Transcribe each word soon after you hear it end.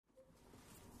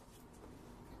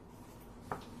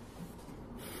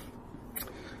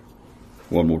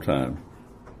one more time.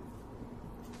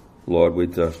 Lord, we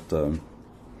just are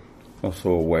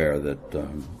so aware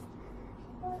that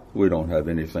we don't have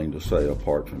anything to say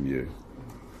apart from you.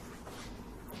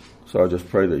 So I just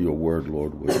pray that your word,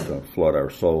 Lord, would flood our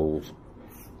souls,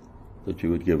 that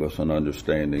you would give us an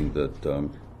understanding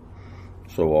that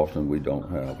so often we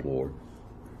don't have, Lord.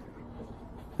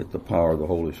 That the power of the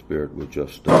Holy Spirit would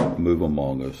just move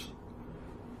among us,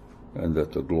 and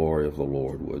that the glory of the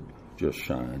Lord would just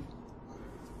shine.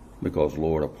 Because,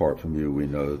 Lord, apart from you, we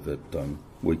know that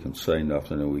we can say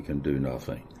nothing and we can do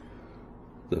nothing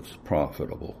that's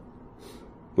profitable.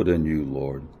 But in you,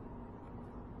 Lord,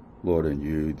 in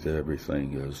you,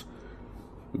 everything is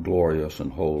glorious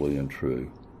and holy and true.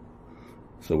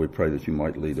 So we pray that you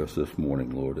might lead us this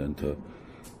morning, Lord, into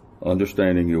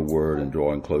understanding your word and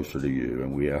drawing closer to you.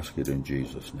 And we ask it in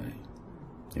Jesus' name.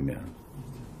 Amen.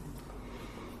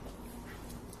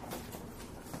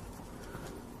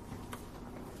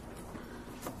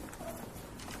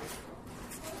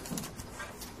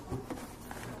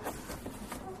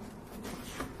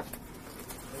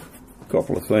 A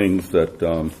couple of things that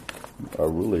I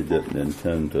really didn't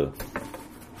intend to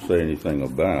say anything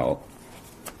about,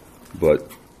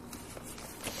 but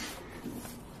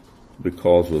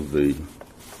because of the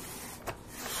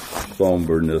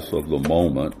somberness of the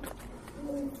moment,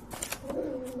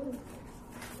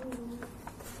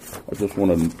 I just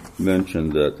want to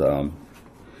mention that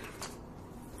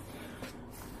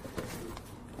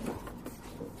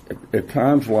at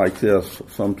times like this,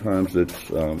 sometimes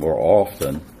or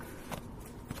often,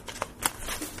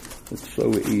 it's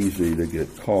so easy to get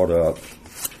caught up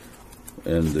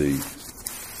in the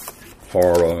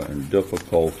horror and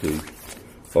difficulty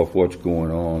of what's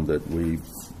going on that we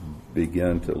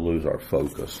begin to lose our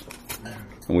focus.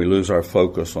 And we lose our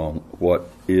focus on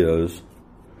what is.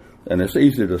 And it's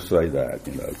easy to say that,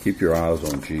 keep your eyes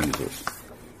on Jesus.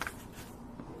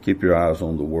 Keep your eyes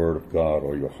on the Word of God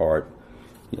or your heart,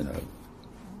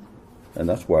 And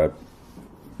that's why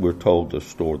we're told to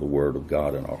store the Word of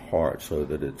God in our heart so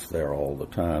that it's there all the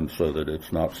time, so that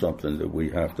it's not something that we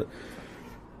have to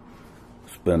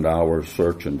spend hours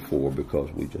searching for, because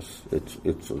it's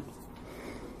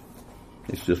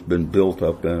just been built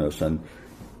up in us. And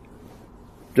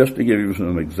just to give you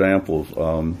some examples,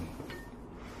 some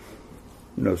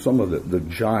of the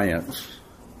giants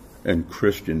in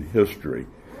Christian history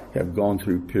have gone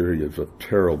through periods of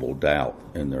terrible doubt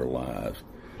in their lives.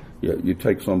 You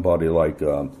take somebody like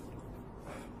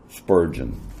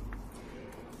Spurgeon.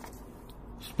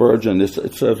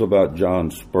 It says about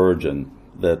John Spurgeon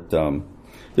that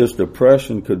his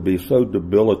depression could be so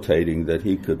debilitating that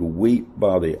he could weep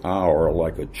by the hour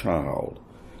like a child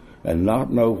and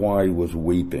not know why he was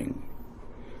weeping.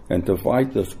 And to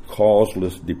fight this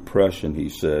causeless depression, he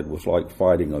said, was like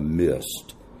fighting a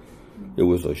mist. It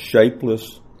was a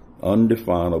shapeless,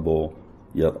 undefinable,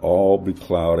 yet all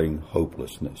beclouding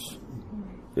hopelessness.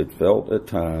 It felt at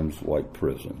times like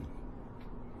prison.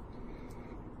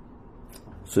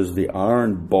 It says, the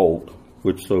iron bolt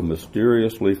which so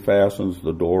mysteriously fastens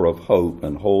the door of hope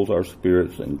and holds our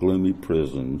spirits in gloomy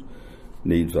prisons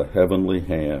needs a heavenly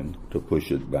hand to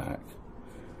push it back.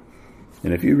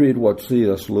 And if you read what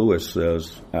C.S. Lewis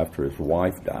says after his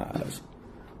wife dies,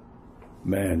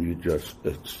 man,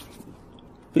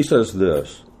 he says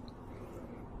this: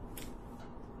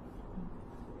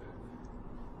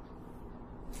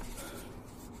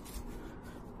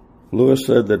 Lewis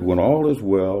said that when all is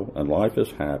well and life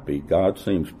is happy, God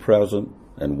seems present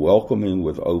and welcoming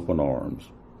with open arms.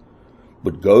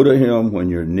 But go to him when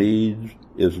your need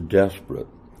is desperate,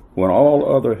 when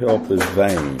all other help is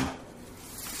vain.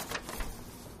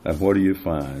 And what do you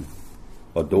find?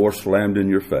 A door slammed in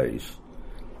your face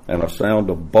and a sound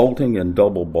of bolting and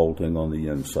double bolting on the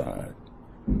inside.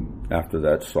 After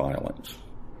that, silence.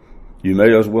 You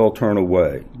may as well turn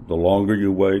away. The longer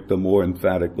you wait, the more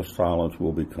emphatic the silence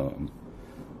will become.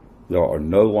 There are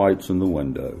no lights in the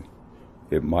window.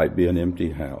 It might be an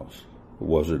empty house.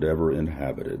 Was it ever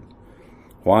inhabited?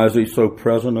 Why is he so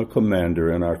present a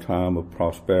commander in our time of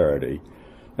prosperity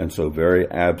and so very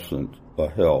absent a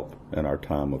help in our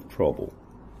time of trouble?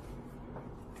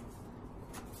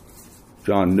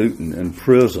 John Newton in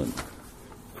prison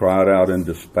cried out in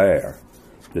despair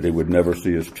that he would never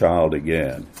see his child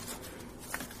again.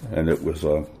 And it was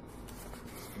a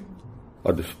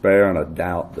despair and a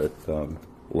doubt that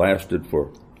lasted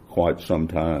for quite some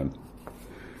time.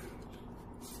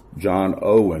 John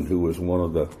Owen, who was one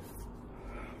of the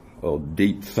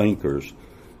deep thinkers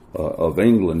of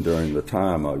England during the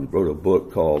time, I wrote a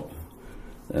book called,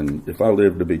 and if I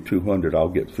live to be 200, I'll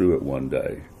get through it one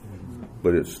day.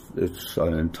 But it's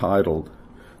entitled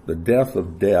The Death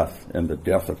of Death and the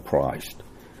Death of Christ.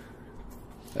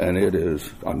 And it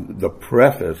is, the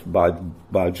preface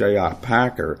by J.I.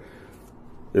 Packer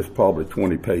is probably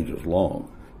 20 pages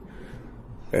long.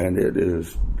 And it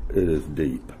is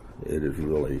deep. It is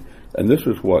really, and this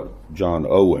is what John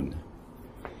Owen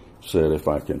said, if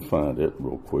I can find it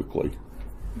real quickly.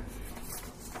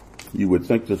 You would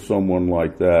think that someone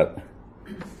like that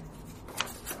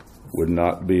would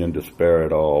not be in despair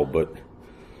at all, but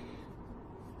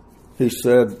he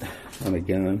said, and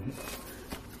again,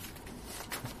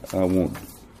 I won't,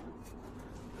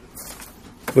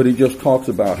 but he just talks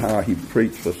about how he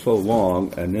preached for so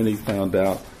long, and then he found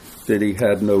out that he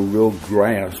had no real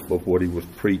grasp of what he was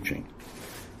preaching.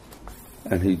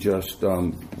 And he just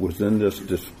was in this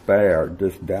despair,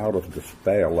 this doubt of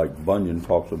despair, like Bunyan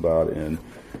talks about in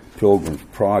Pilgrim's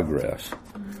Progress,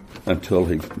 until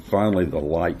he finally, the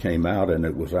light came out, and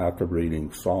it was after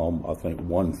reading Psalm, I think,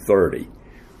 130,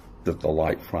 that the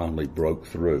light finally broke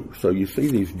through. So you see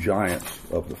these giants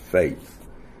of the faith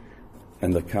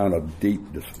and the kind of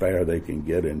deep despair they can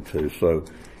get into. So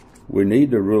we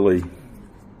need to really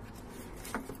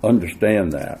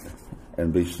understand that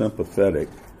and be sympathetic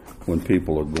when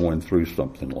people are going through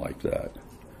something like that.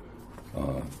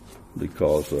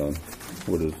 Because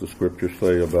what does the scripture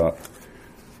say about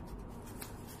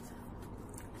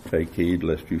take heed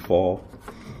lest you fall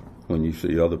when you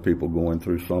see other people going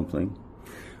through something?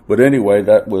 But anyway,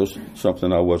 that was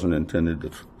something I wasn't intended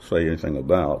to say anything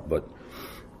about, but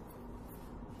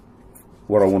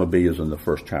what I want to be is in the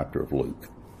first chapter of Luke.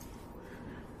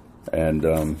 And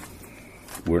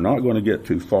we're not going to get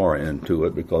too far into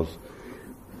it because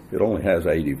it only has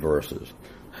 80 verses.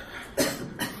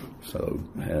 So,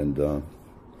 and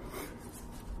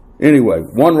anyway,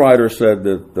 one writer said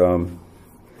that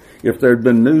if there had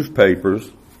been newspapers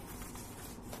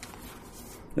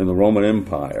in the Roman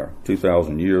Empire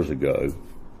 2,000 years ago,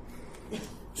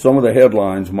 some of the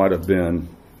headlines might have been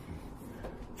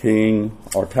King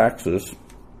Artaxerxes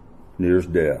nears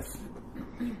death,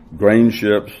 grain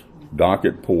ships dock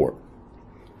at port,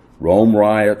 Rome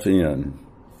riots end,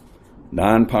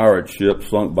 9 pirate ships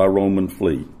sunk by Roman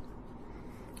fleet,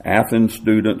 Athens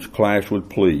students clash with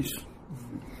police,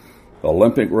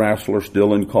 Olympic wrestler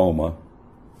still in coma,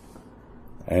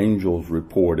 angels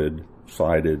reported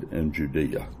sighted in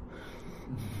Judea.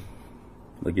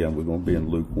 Again, we're going to be in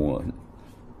Luke 1.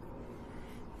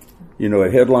 You know,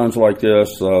 headlines like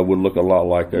this would look a lot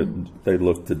like they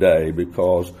look today,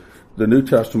 because the New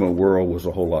Testament world was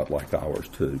a whole lot like ours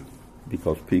too,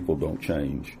 because people don't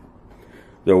change.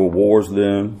 There were wars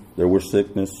then, there was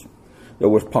sickness, there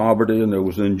was poverty, and there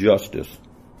was injustice.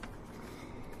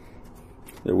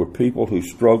 There were people who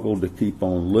struggled to keep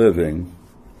on living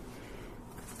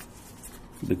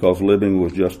because living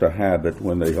was just a habit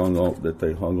when they hung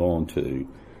on to,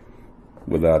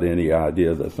 without any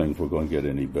idea that things were going to get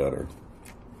any better.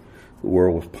 The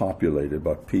world was populated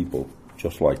by people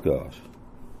just like us.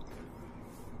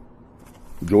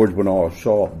 George Bernard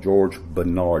Shaw,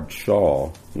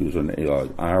 he was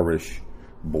an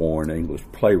Irish-born English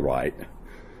playwright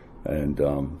and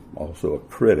also a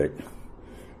critic.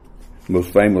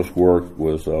 Most famous work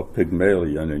was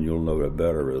Pygmalion, and you'll know it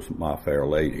better as My Fair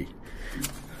Lady.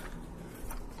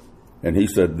 And he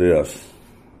said this: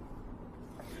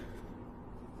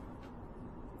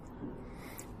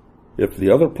 if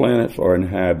the other planets are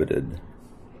inhabited,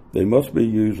 they must be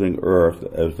using Earth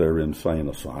as their insane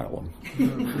asylum.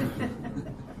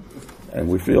 And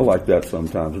we feel like that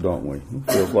sometimes, don't we?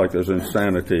 It feels like there's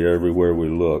insanity everywhere we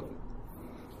look.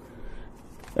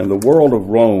 And the world of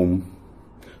Rome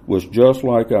was just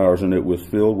like ours, and it was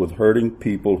filled with hurting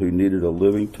people who needed a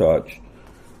living touch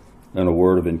and a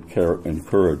word of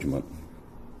encouragement.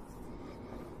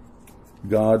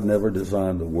 God never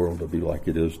designed the world to be like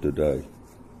it is today.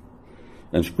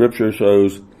 And Scripture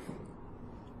shows,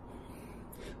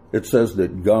 it says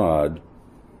that God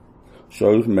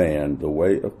shows man the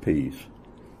way of peace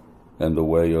and the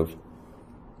way of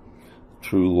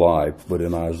true life. But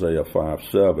in Isaiah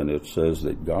 5:7, it says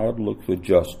that God looked for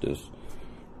justice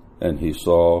and he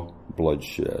saw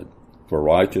bloodshed, for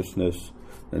righteousness,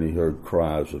 and he heard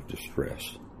cries of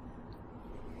distress.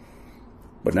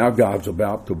 But now God's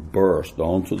about to burst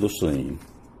onto the scene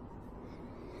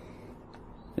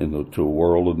into a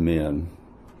world of men.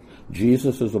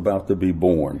 Jesus is about to be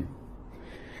born.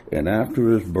 And after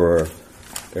his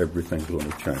birth, everything's going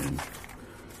to change.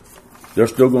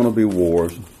 There's still going to be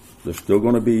wars. There's still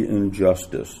going to be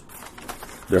injustice.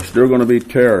 There's still going to be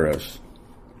terrorists.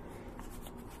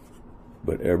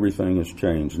 But everything has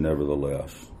changed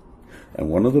nevertheless. And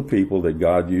one of the people that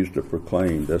God used to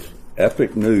proclaim this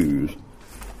epic news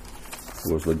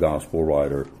was the gospel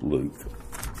writer Luke.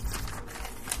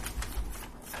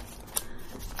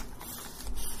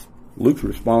 Luke's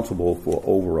responsible for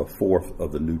over a fourth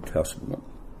of the New Testament.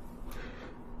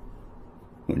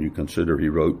 When you consider he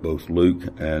wrote both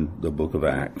Luke and the book of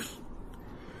Acts.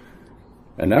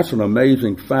 And that's an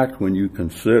amazing fact when you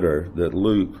consider that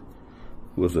Luke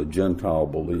was a Gentile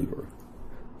believer.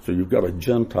 So you've got a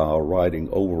Gentile writing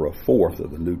over a fourth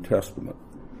of the New Testament,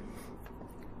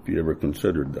 if you ever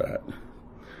considered that.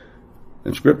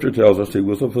 And Scripture tells us he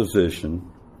was a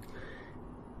physician,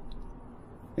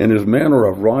 and his manner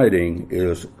of writing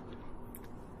is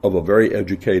of a very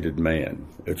educated man.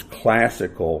 It's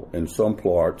classical in some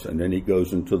parts, and then he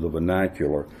goes into the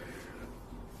vernacular.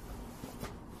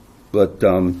 But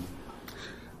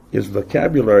his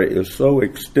vocabulary is so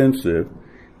extensive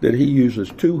that he uses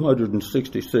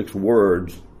 266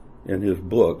 words in his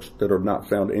books that are not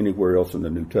found anywhere else in the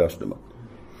New Testament.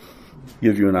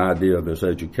 Gives you an idea of his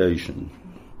education.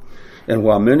 And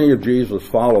while many of Jesus'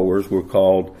 followers were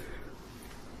called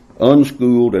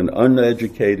unschooled and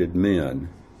uneducated men,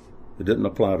 it didn't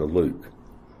apply to Luke.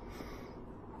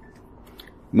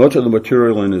 Much of the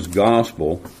material in his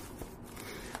gospel,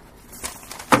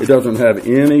 it doesn't have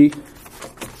any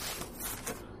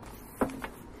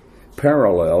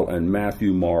parallel in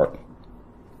Matthew, Mark,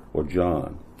 or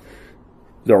John.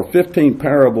 There are 15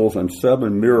 parables and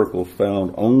 7 miracles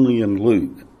found only in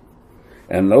Luke.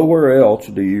 And nowhere else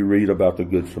do you read about the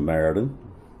Good Samaritan,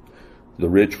 the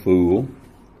rich fool,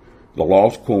 the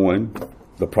lost coin,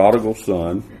 the prodigal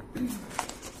son,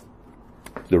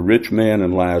 the rich man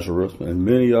and Lazarus, and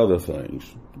many other things.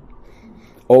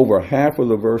 Over half of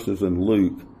the verses in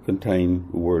Luke contain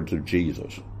the words of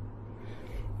Jesus.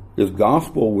 His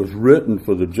gospel was written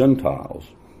for the Gentiles.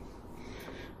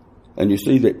 And you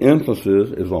see the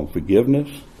emphasis is on forgiveness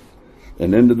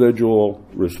and individual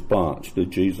response to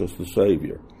Jesus the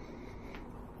Savior.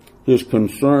 His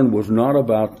concern was not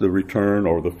about the return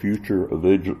or the future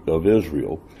of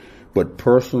Israel, but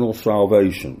personal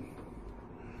salvation.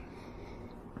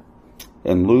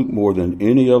 And Luke, more than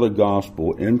any other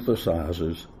gospel,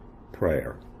 emphasizes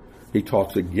prayer. He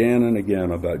talks again and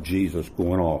again about Jesus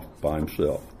going off by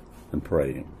himself and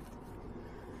praying.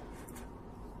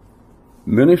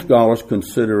 Many scholars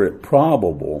consider it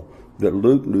probable that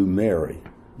Luke knew Mary,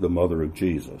 the mother of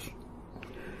Jesus.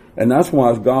 And that's why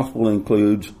his gospel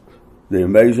includes the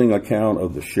amazing account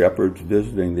of the shepherds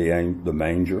visiting the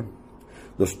manger,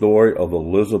 the story of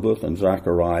Elizabeth and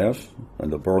Zacharias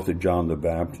and the birth of John the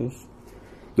Baptist,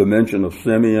 the mention of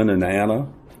Simeon and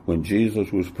Anna when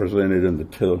Jesus was presented in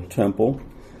the temple,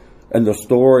 and the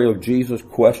story of Jesus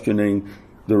questioning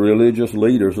the religious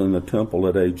leaders in the temple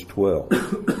at age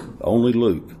 12. Only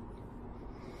Luke.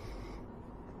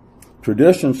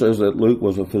 Tradition says that Luke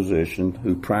was a physician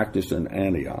who practiced in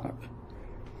Antioch.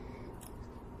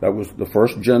 That was the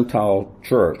first Gentile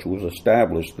church was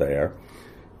established there.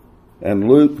 And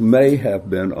Luke may have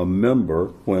been a member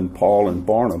when Paul and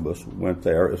Barnabas went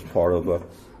there as part of an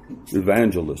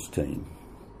evangelist team.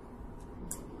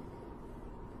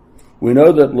 We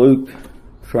know that Luke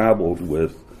traveled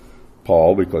with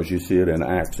Paul because you see it in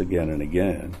Acts again and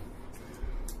again.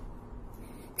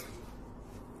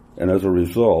 And as a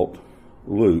result,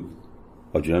 Luke,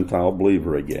 a Gentile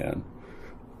believer again,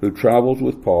 who travels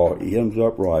with Paul, he ends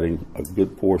up writing a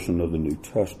good portion of the New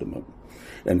Testament.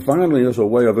 And finally, as a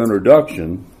way of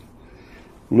introduction,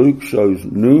 Luke shows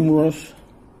numerous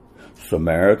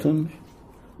Samaritans,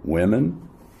 women,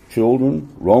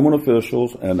 children, Roman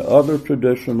officials, and other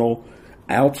traditional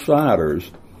outsiders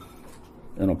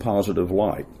in a positive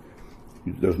light.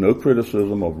 There's no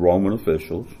criticism of Roman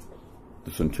officials.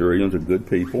 The centurions are good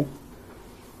people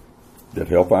that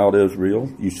help out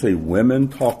Israel. You see women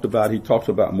talked about. He talks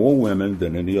about more women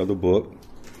than any other book,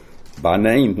 by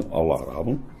name, a lot of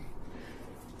them.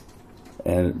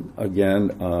 And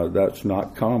again, that's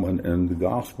not common in the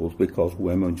Gospels because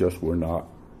women just were not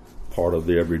part of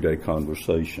the everyday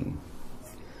conversation.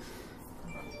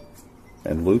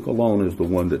 And Luke alone is the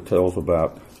one that tells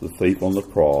about the thief on the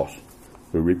cross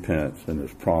who repents and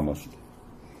is promised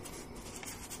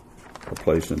a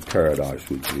place in paradise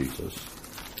with Jesus.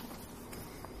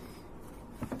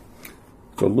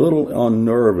 It's a little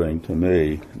unnerving to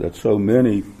me that so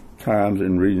many times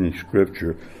in reading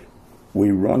Scripture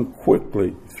we run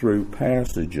quickly through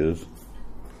passages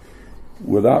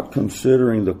without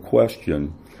considering the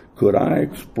question, could I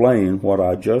explain what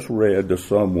I just read to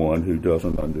someone who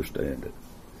doesn't understand it?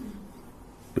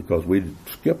 Because we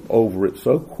skip over it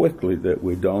so quickly that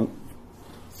we don't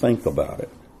think about it.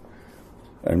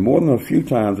 And more than a few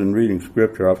times in reading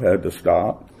Scripture, I've had to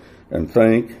stop and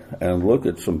think and look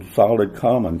at some solid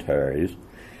commentaries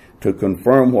to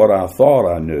confirm what I thought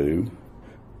I knew,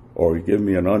 or give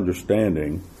me an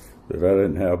understanding that I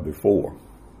didn't have before.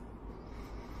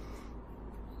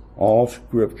 All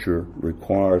Scripture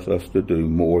requires us to do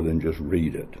more than just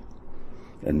read it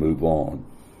and move on.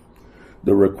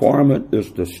 The requirement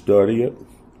is to study it,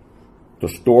 to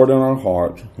store it in our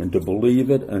hearts, and to believe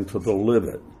it and to live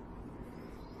it.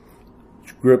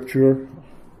 Scripture,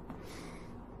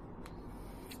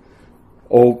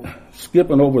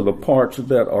 skipping over the parts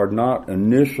that are not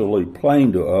initially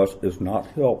plain to us is not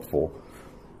helpful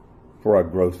for our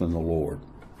growth in the Lord.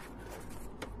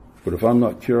 But if I'm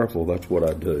not careful, that's what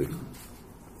I do.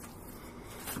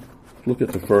 Look at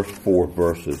the first 4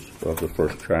 verses of the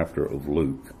first chapter of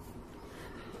Luke.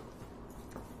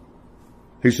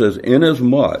 He says,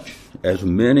 "Inasmuch as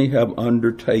many have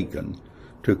undertaken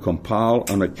to compile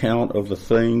an account of the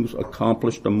things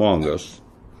accomplished among us,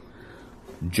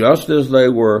 just as they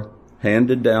were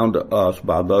handed down to us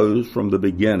by those from the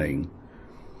beginning,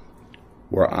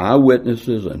 were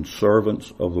eyewitnesses and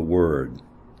servants of the word.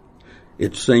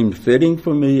 It seemed fitting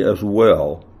for me as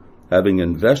well, having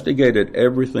investigated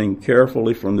everything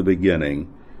carefully from the beginning,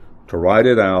 to write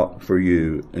it out for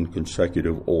you in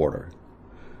consecutive order.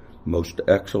 Most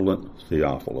excellent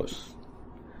Theophilus,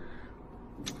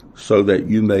 so that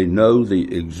you may know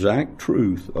the exact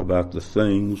truth about the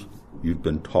things you've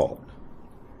been taught."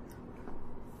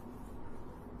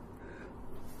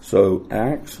 So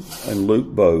Acts and Luke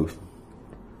both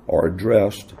are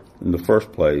addressed in the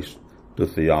first place to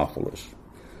Theophilus.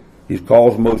 He's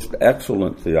called Most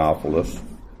Excellent Theophilus,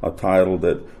 a title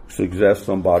that suggests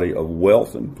somebody of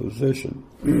wealth and position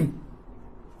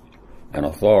and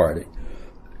authority.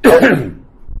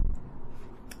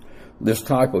 This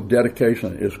type of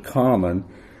dedication is common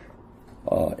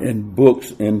in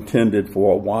books intended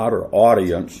for a wider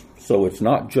audience, so it's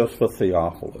not just for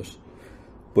Theophilus,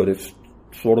 but it's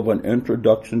sort of an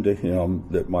introduction to him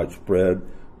that might spread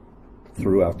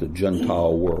throughout the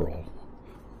Gentile world,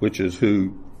 which is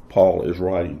who Paul is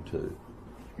writing to.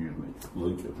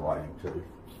 Luke is writing to.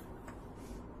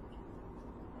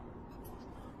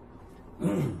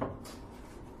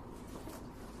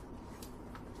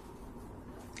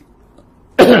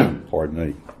 Pardon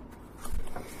me.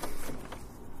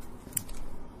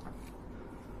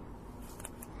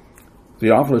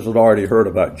 Theophilus had already heard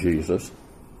about Jesus,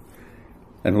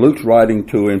 and Luke's writing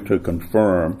to him to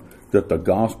confirm that the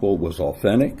gospel was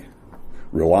authentic,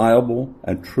 reliable,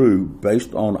 and true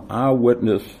based on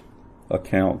eyewitness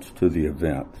accounts to the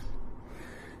events.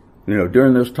 You know,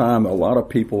 during this time, a lot of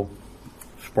people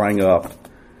sprang up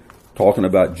talking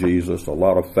about Jesus. A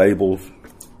lot of fables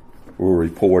were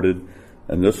reported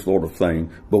and this sort of thing.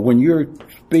 But when you're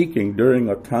speaking during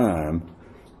a time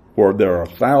where there are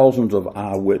thousands of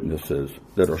eyewitnesses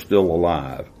that are still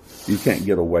alive, you can't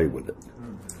get away with it.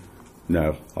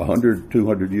 Now, 100,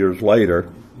 200 years later,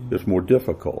 it's more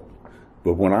difficult.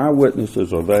 But when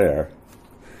eyewitnesses are there,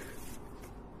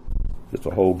 it's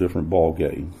a whole different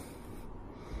ballgame.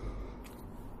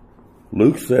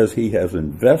 Luke says he has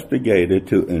investigated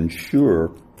to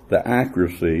ensure the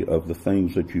accuracy of the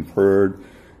things that you've heard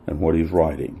and what he's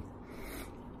writing.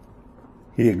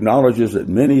 He acknowledges that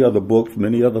many other books,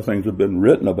 many other things have been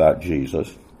written about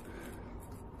Jesus,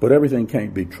 but everything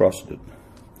can't be trusted.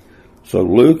 So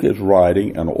Luke is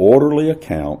writing an orderly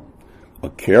account, a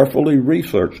carefully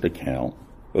researched account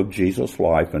of Jesus'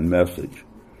 life and message.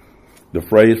 The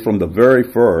phrase "from the very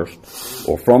first"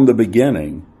 or "from the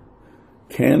beginning"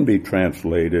 can be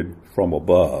translated "from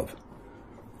above,"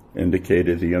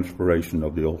 indicated the inspiration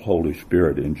of the Holy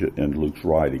Spirit in Luke's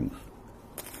writings.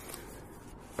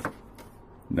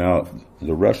 Now,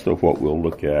 the rest of what we'll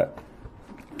look at,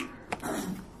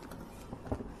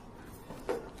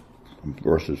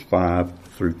 verses 5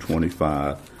 through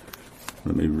 25,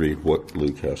 let me read what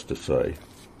Luke has to say.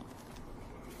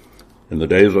 "In the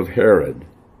days of Herod,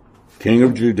 king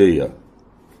of Judea,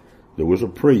 there was a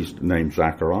priest named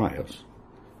Zacharias,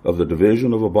 of the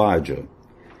division of Abijah,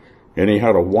 and he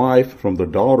had a wife from the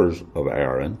daughters of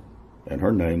Aaron, and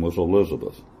her name was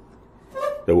Elizabeth.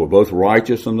 They were both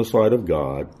righteous in the sight of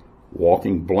God,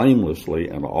 walking blamelessly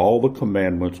in all the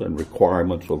commandments and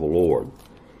requirements of the Lord.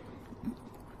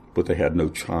 But they had no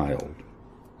child,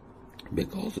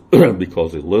 because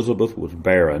Elizabeth was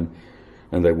barren,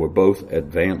 and they were both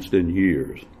advanced in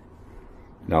years.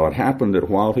 Now it happened that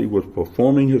while he was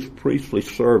performing his priestly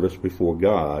service before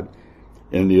God,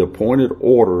 in the appointed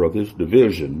order of his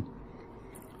division,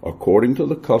 according to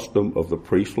the custom of the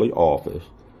priestly office,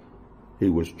 he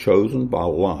was chosen by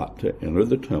lot to enter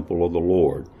the temple of the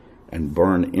Lord and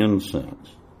burn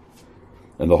incense.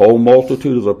 And the whole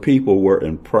multitude of the people were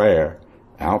in prayer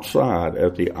outside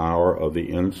at the hour of the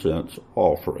incense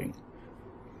offering.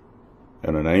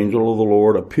 And an angel of the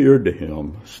Lord appeared to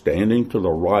him, standing to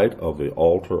the right of the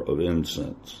altar of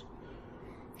incense.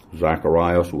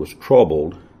 Zacharias was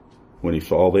troubled when he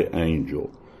saw the angel,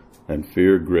 and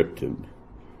fear gripped him.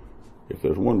 If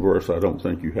there's one verse I don't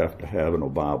think you have to have in a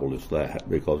Bible, it's that,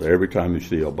 because every time you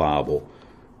see a Bible,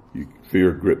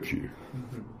 fear grips you.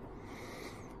 Mm-hmm.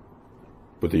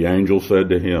 But the angel said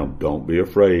to him, "Don't be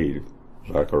afraid,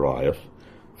 Zacharias,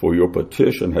 for your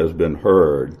petition has been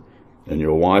heard, and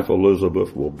your wife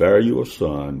Elizabeth will bear you a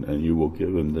son, and you will give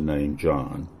him the name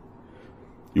John.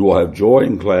 You will have joy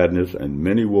and gladness, and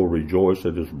many will rejoice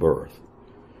at his birth.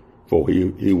 For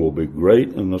he will be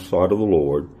great in the sight of the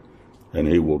Lord, and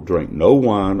he will drink no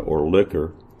wine or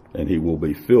liquor, and he will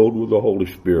be filled with the Holy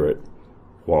Spirit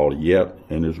while yet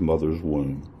in his mother's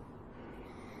womb.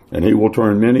 And he will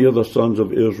turn many of the sons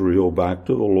of Israel back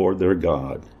to the Lord their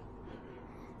God.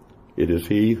 It is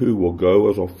he who will go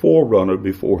as a forerunner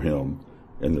before him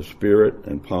in the spirit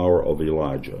and power of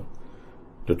Elijah,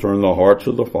 to turn the hearts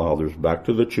of the fathers back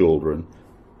to the children,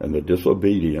 and the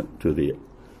disobedient to the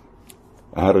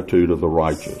attitude of the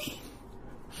righteous,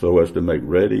 so as to make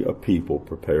ready a people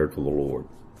prepared for the Lord."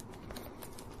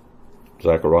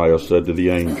 Zacharias said to the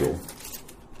angel,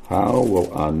 "How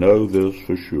will I know this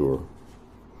for sure?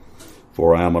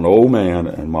 For I am an old man,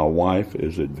 and my wife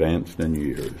is advanced in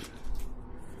years."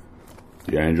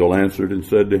 The angel answered and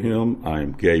said to him, "I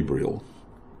am Gabriel,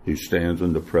 who stands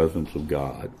in the presence of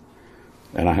God,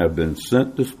 and I have been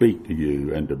sent to speak to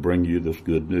you and to bring you this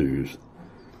good news.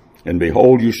 And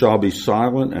behold, you shall be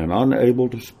silent and unable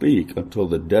to speak until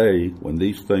the day when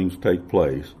these things take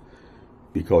place,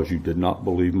 because you did not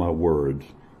believe my words,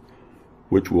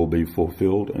 which will be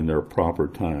fulfilled in their proper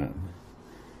time."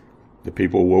 The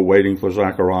people were waiting for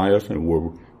Zacharias and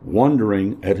were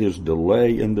wondering at his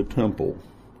delay in the temple.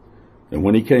 And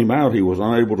when he came out, he was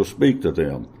unable to speak to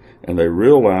them, and they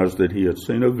realized that he had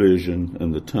seen a vision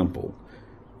in the temple,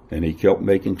 and he kept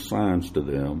making signs to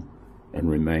them and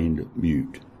remained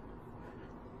mute.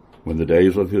 When the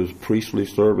days of his priestly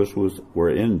service were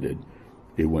ended,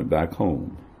 he went back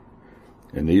home.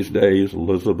 In these days,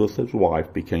 Elizabeth, his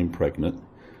wife, became pregnant,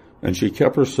 and she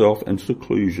kept herself in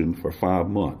seclusion for 5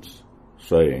 months,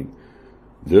 saying,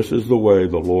 "This is the way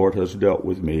the Lord has dealt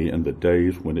with me in the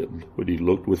days when he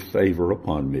looked with favor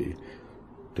upon me,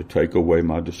 to take away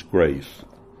my disgrace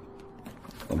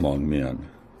among men."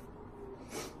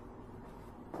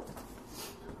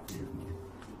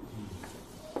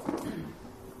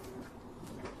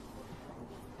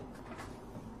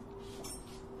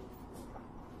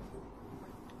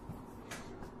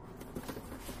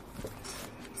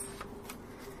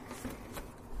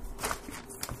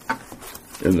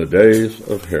 In the days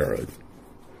of Herod,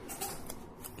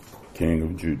 king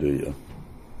of Judea.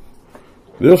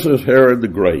 This is Herod the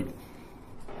Great.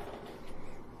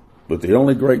 But the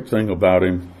only great thing about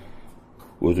him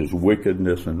was his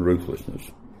wickedness and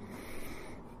ruthlessness.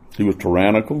 He was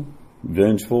tyrannical,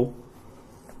 vengeful,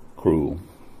 cruel.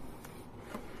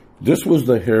 This was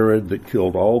the Herod that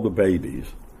killed all the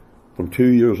babies from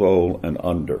 2 years old and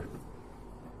under,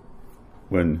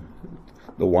 when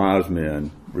the wise men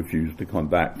refused to come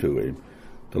back to him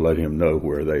to let him know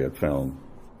where they had found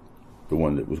the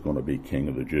one that was going to be king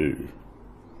of the Jews.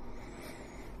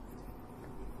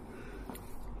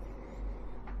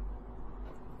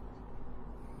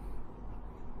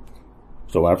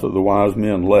 So after the wise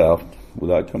men left,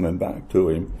 without coming back to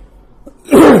him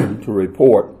to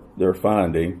report their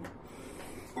finding,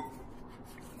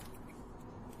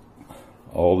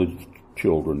 all the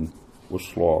children were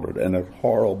slaughtered. And as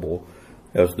horrible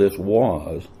as this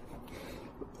was,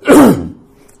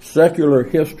 secular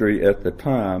history at the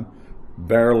time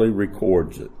barely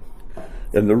records it.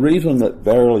 And the reason that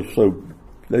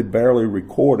they barely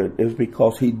record it is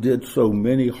because he did so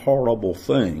many horrible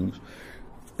things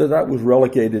that was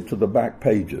relegated to the back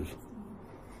pages.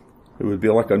 It would be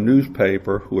like a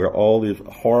newspaper where all these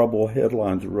horrible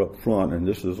headlines are up front, and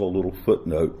this is a little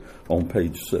footnote on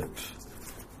page 6,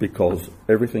 because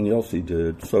everything else he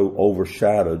did so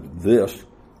overshadowed this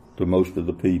to most of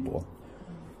the people,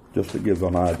 just to give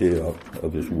an idea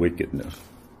of his wickedness.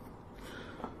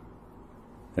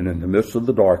 And in the midst of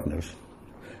the darkness,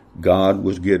 God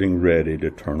was getting ready to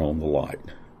turn on the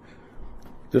light.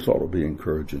 This ought to be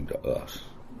encouraging to us.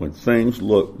 When things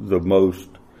look the most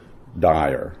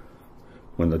dire,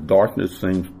 when the darkness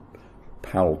seems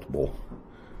palatable,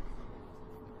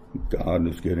 God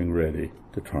is getting ready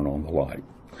to turn on the light.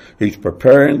 He's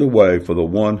preparing the way for the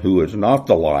one who is not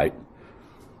the light,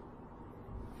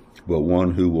 but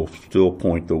one who will still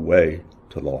point the way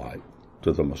to the light,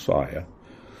 to the Messiah.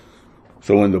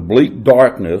 So in the bleak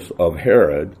darkness of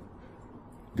Herod,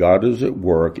 God is at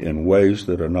work in ways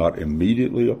that are not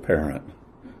immediately apparent,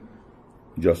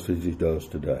 just as he does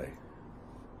today.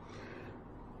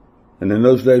 And in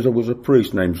those days there was a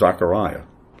priest named Zachariah.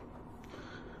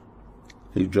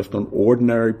 He's just an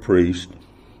ordinary priest,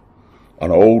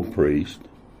 an old priest,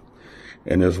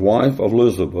 and his wife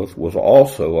Elizabeth was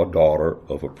also a daughter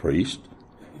of a priest,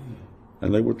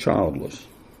 and they were childless.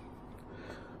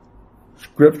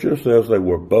 Scripture says they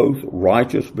were both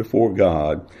righteous before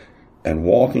God and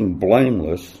walking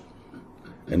blameless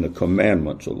in the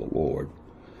commandments of the Lord.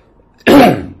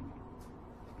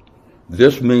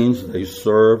 This means they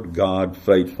served God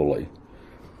faithfully.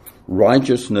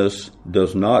 Righteousness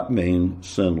does not mean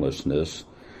sinlessness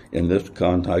in this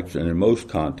context and in most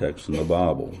contexts in the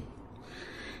Bible.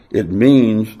 It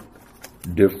means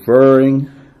deferring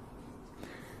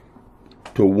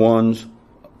to one's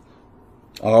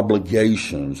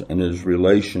obligations and his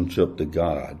relationship to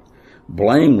God.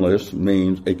 Blameless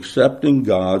means accepting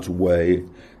God's way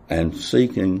and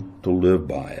seeking to live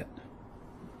by it.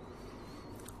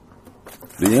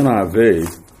 The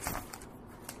NIV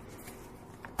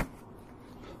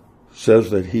says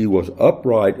that he was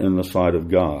upright in the sight of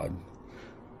God,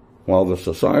 while the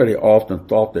society often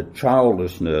thought that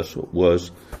childlessness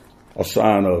was a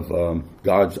sign of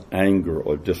God's anger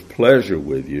or displeasure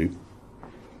with you.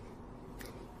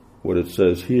 What it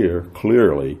says here,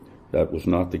 clearly, that was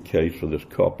not the case for this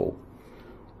couple.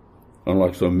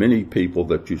 Unlike so many people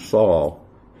that you saw,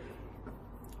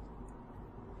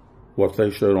 what they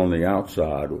showed on the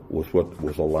outside was what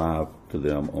was alive to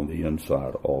them on the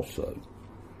inside also.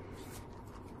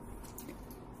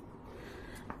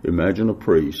 Imagine a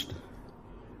priest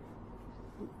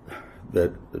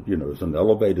that, is an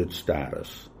elevated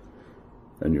status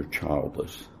and you're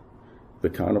childless. The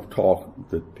kind of talk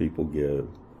that people give,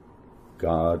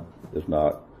 God's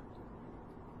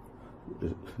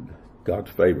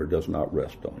favor does not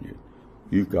rest on you.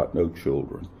 You've got no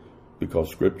children. Because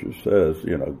Scripture says,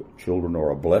 children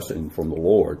are a blessing from the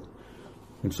Lord.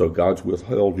 And so God's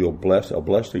withheld a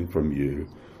blessing from you.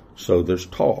 So there's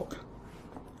talk.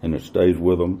 And it stays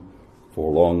with them for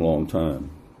a long, long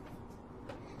time.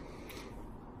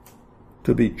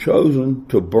 To be chosen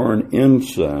to burn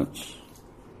incense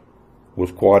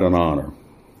was quite an honor.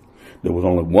 There was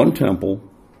only one temple,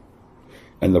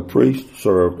 and the priest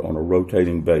served on a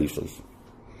rotating basis.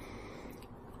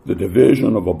 The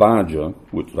division of Abijah,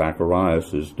 which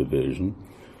Zacharias' division,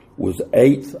 was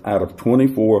 8th out of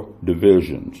 24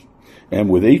 divisions, and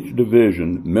with each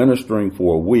division ministering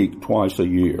for a week twice a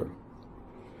year.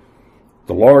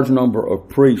 The large number of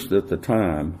priests at the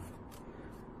time,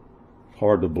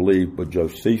 hard to believe, but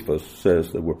Josephus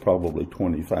says there were probably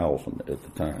 20,000 at the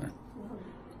time.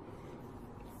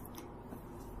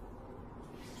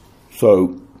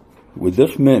 So, with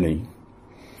this many,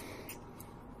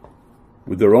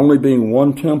 with there only being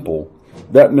one temple,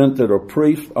 that meant that a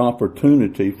priest's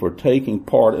opportunity for taking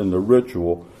part in the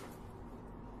ritual,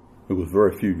 it was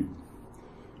very few.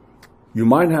 You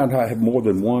might not have more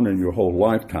than one in your whole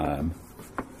lifetime,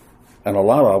 and a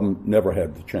lot of them never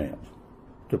had the chance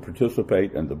to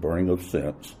participate in the burning of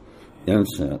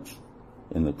incense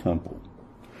in the temple.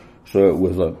 So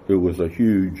it was a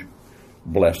huge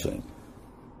blessing.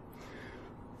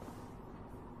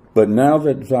 But now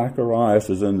that Zacharias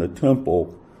is in the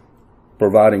temple,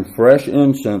 providing fresh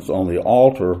incense on the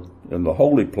altar in the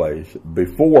holy place,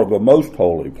 before the most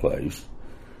holy place,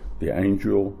 the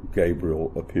angel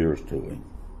Gabriel appears to him.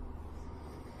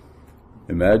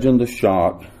 Imagine the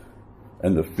shock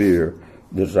and the fear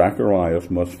that Zacharias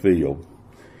must feel,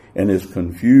 and his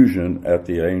confusion at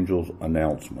the angel's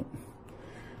announcement.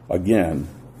 Again,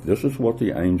 this is what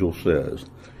the angel says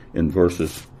in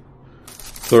verses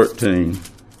 13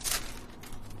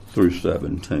 through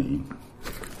 17,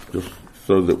 just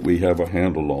so that we have a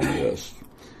handle on this.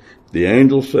 The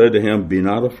angel said to him, "Be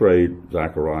not afraid,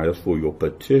 Zacharias, for your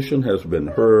petition has been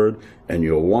heard, and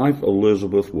your wife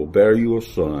Elizabeth will bear you a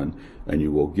son, and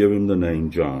you will give him the name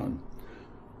John.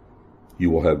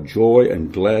 You will have joy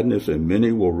and gladness, and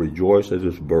many will rejoice at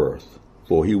his birth.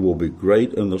 For he will be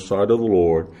great in the sight of the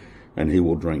Lord, and he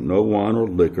will drink no wine or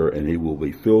liquor, and he will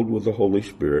be filled with the Holy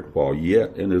Spirit while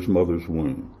yet in his mother's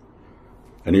womb.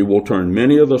 And he will turn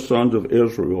many of the sons of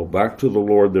Israel back to the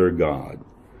Lord their God.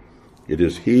 It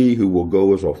is he who will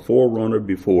go as a forerunner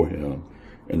before him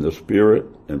in the spirit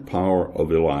and power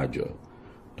of Elijah,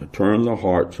 to turn the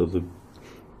hearts of the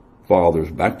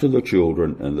fathers back to the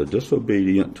children, and the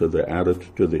disobedient to the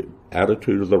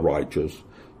attitude of the righteous,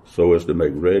 so as to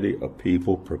make ready a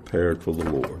people prepared for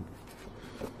the Lord."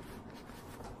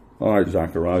 All right,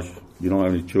 Zacharias, you don't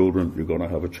have any children, you're going to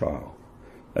have a child.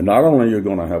 And not only are you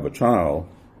going to have a child,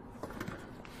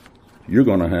 you're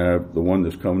going to have the one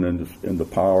that's coming in the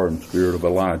power and spirit of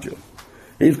Elijah.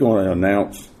 He's going to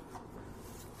announce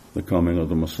the coming of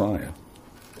the Messiah.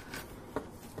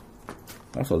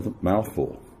 That's a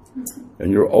mouthful.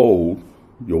 And you're old,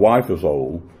 your wife is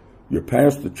old, you're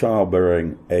past the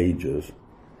childbearing ages.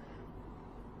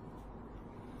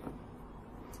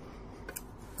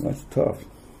 That's tough.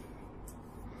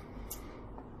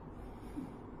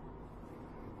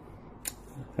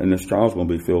 And this child's going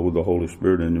to be filled with the Holy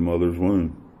Spirit in your mother's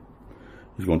womb.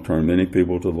 He's going to turn many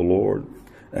people to the Lord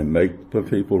and make the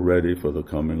people ready for the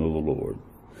coming of the Lord.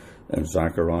 And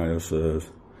Zechariah says,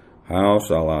 how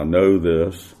shall I know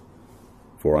this?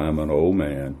 For I am an old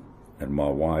man, and my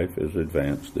wife is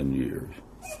advanced in years.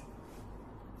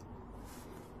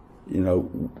 You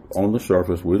know, on the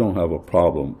surface, we don't have a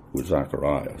problem with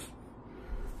Zacharias.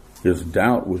 His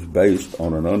doubt was based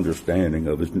on an understanding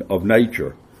of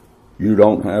nature. You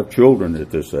don't have children at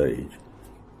this age.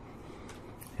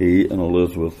 He and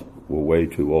Elizabeth were way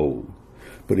too old.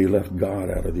 But he left God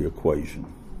out of the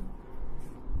equation.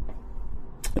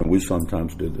 And we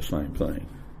sometimes do the same thing.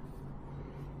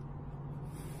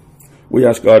 We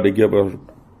ask God to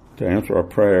answer our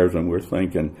prayers, and we're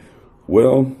thinking,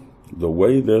 well, the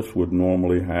way this would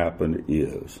normally happen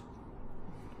is.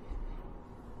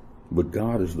 But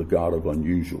God is the God of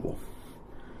unusual.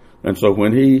 And so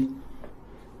when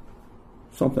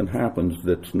something happens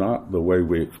that's not the way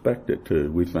we expect it to,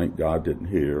 we think God didn't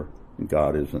hear and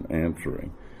God isn't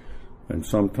answering. And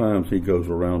sometimes he goes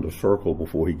around a circle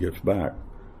before he gets back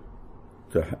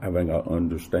to having our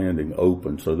understanding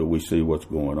open so that we see what's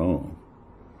going on.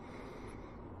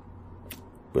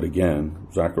 But again,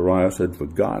 Zacharias had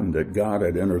forgotten that God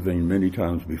had intervened many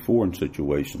times before in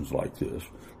situations like this.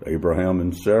 Abraham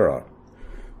and Sarah,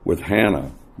 with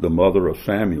Hannah, the mother of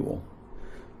Samuel,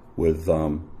 with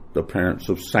the parents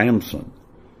of Samson.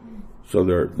 So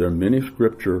there are many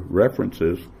scripture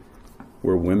references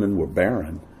where women were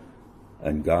barren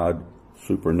and God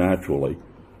supernaturally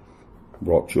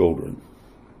brought children.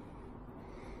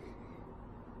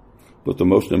 But the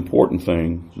most important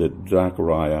thing that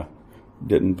Zechariah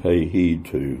didn't pay heed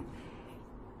to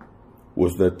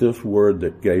was that this word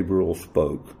that Gabriel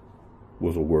spoke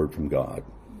was a word from God.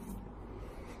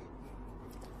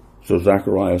 So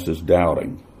Zacharias is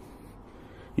doubting.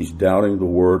 He's doubting the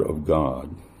word of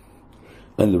God.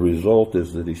 And the result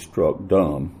is that he's struck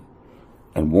dumb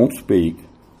and won't speak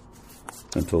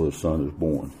until his son is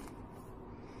born.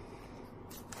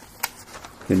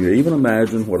 Can you even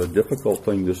imagine what a difficult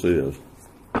thing this is?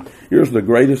 Here's the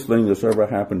greatest thing that's ever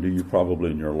happened to you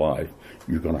probably in your life.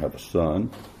 You're going to have a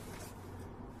son,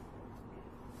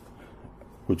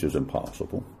 which is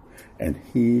impossible, and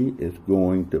he is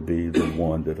going to be the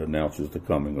one that announces the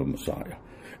coming of Messiah.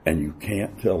 And you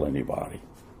can't tell anybody.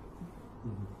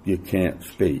 You can't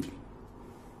speak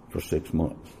for 6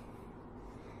 months.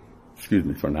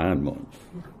 For 9 months.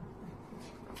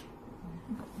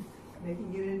 Maybe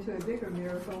get into a bigger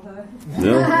miracle, huh?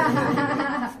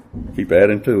 Yeah. Keep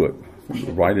adding to it.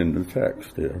 Right in the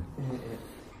text here.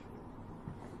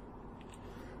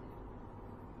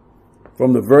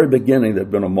 From the very beginning, there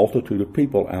have been a multitude of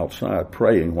people outside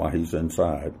praying while he's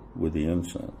inside with the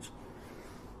incense.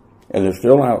 And they're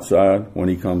still outside when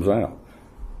he comes out.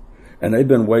 And they've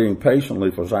been waiting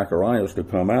patiently for Zacharias to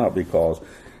come out because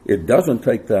it doesn't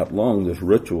take that long. This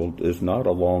ritual is not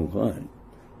a long thing.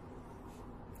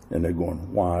 And they're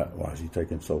going, why is he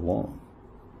taking so long?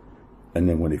 And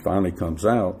then when he finally comes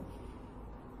out,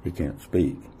 he can't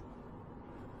speak.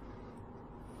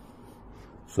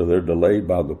 So they're delayed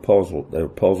by the puzzle. They're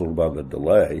puzzled by the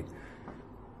delay.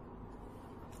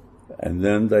 And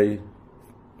then they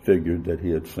figured that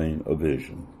he had seen a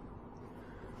vision.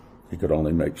 He could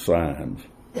only make signs.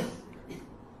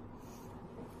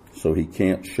 So he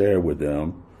can't share with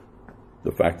them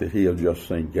the fact that he had just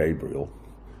seen Gabriel.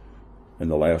 And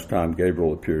the last time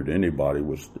Gabriel appeared to anybody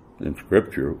was in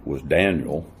Scripture was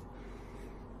Daniel.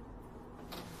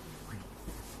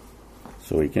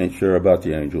 So he can't share about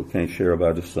the angel, can't share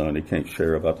about his son, he can't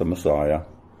share about the Messiah.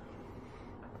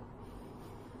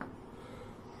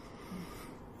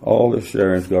 All this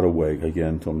sharing's got to wait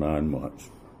again until 9 months,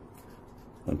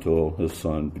 until his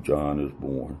son John is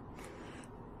born.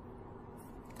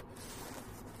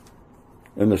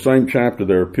 In the same chapter,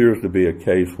 there appears to be a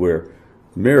case where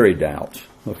Mary doubts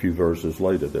a few verses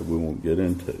later that we won't get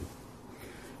into.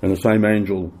 And the same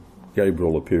angel,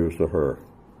 Gabriel, appears to her.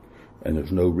 And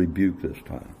there's no rebuke this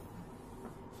time.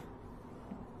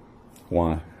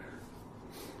 Why?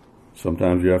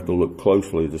 Sometimes you have to look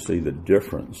closely to see the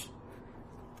difference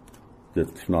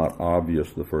that's not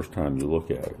obvious the first time you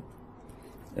look at it.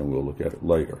 and we'll look at it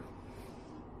later.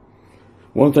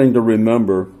 One thing to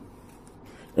remember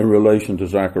in relation to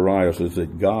Zacharias is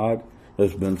that God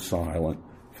has been silent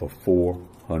for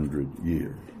 400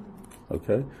 years.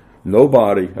 Okay?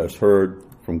 Nobody has heard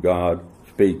from God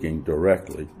speaking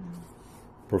directly,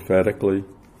 prophetically,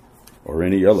 or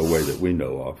any other way that we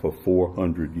know of for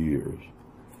 400 years.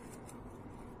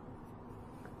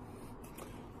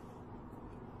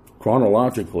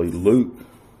 Chronologically, Luke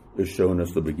is showing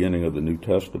us the beginning of the New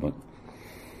Testament.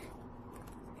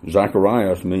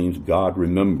 Zacharias means God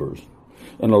remembers,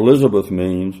 and Elizabeth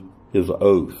means his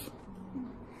oath.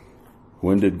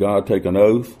 When did God take an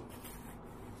oath?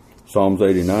 Psalms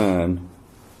 89,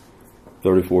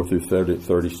 34 through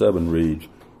 37 reads,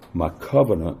 "My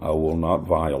covenant I will not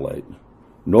violate,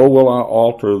 nor will I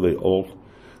alter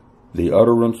the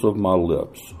utterance of my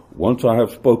lips. Once I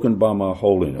have spoken by my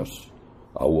holiness,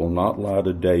 I will not lie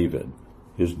to David.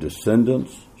 His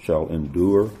descendants shall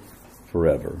endure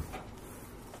forever,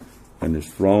 and his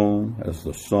throne as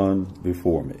the sun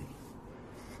before me.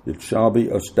 It shall be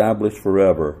established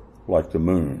forever like the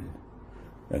moon,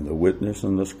 and the witness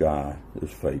in the sky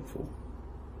is faithful."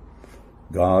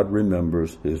 God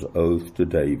remembers his oath to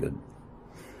David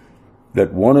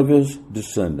that one of his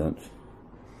descendants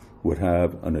would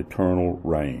have an eternal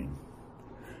reign.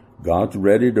 God's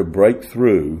ready to break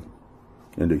through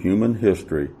into human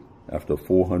history after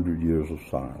 400 years of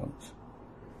silence.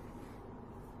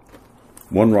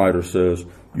 One writer says,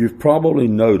 "You've probably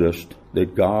noticed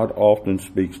that God often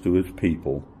speaks to his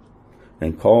people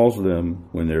and calls them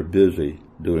when they're busy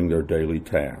doing their daily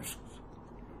tasks.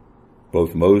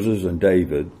 Both Moses and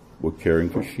David were caring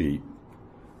for sheep,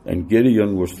 and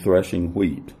Gideon was threshing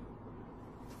wheat.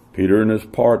 Peter and his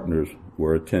partners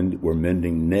were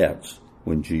mending nets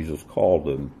when Jesus called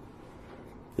them.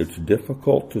 It's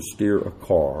difficult to steer a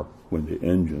car when the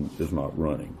engine is not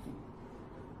running.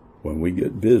 When we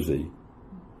get busy,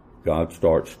 God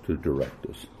starts to direct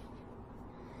us."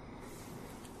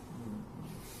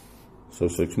 So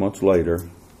 6 months later,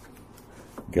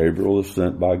 Gabriel is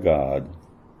sent by God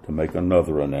to make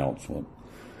another announcement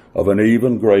of an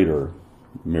even greater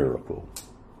miracle,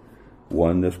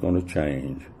 one that's going to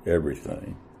change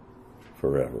everything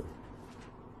forever.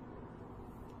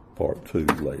 Part 2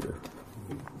 later.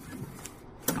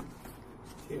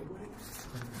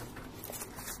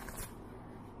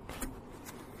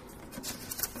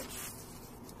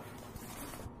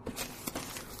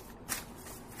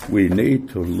 We need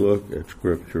to look at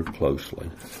Scripture closely.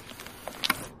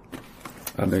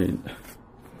 I mean,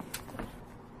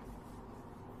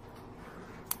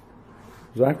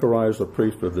 Zacharias, the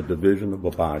priest of the division of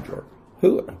Abijah.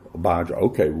 Who? Abijah.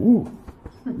 Okay, woo.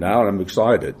 Now I'm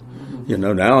excited.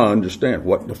 Now I understand.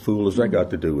 What the fool has that got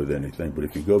to do with anything? But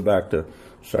if you go back to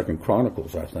 2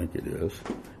 Chronicles, I think it is,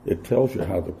 it tells you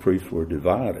how the priests were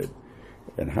divided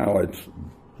and how it's,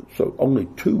 so only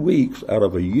 2 weeks out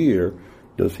of a year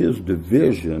does his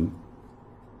division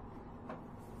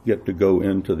get to go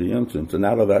into the incense. And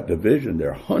out of that division, there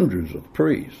are hundreds of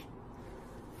priests.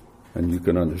 And you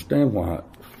can understand why,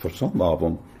 for some of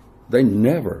them, they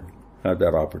never had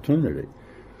that opportunity.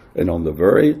 And on the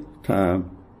very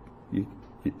time,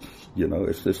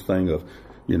 it's this thing of,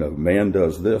 man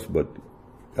does this, but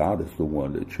God is the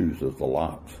one that chooses the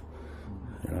lots.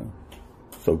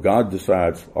 So God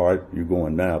decides, all right, you're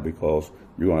going now because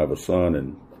you're going to have a son,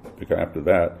 and after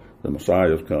that, the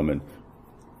Messiah's coming.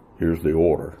 Here's the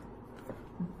order.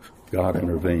 God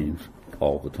intervenes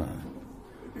all the time.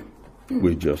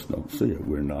 We just don't see it.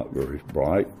 We're not very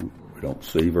bright. We don't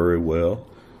see very well.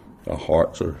 Our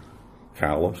hearts are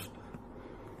calloused.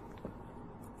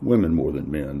 Women more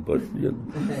than men, but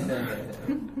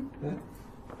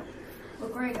Well,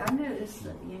 Greg, I noticed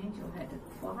that the angel had to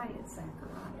quiet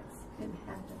Zacharias. Didn't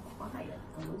have to quiet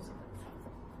Elizabeth.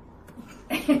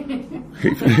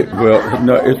 Well,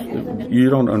 no, you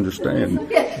don't understand.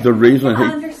 The reason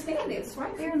I understand it. It's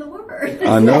right there in the Word.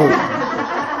 I know.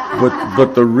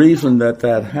 But the reason that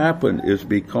happened is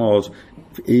because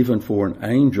even for an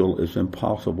angel, it's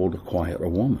impossible to quiet a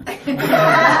woman.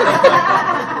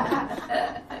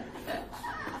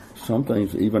 Some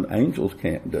things even angels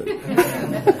can't do.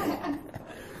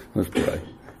 Let's pray.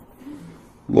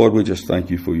 Lord, we just thank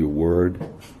you for your word.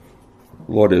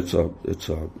 Lord, it's a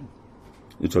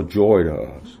joy to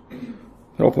us.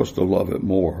 Help us to love it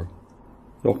more.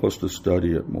 Help us to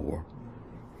study it more.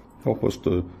 Help us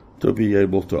to be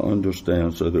able to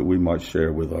understand so that we might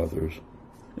share with others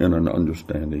in an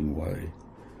understanding way.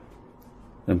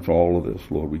 And for all of this,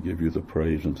 Lord, we give you the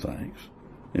praise and thanks.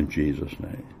 In Jesus'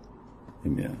 name,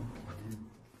 amen.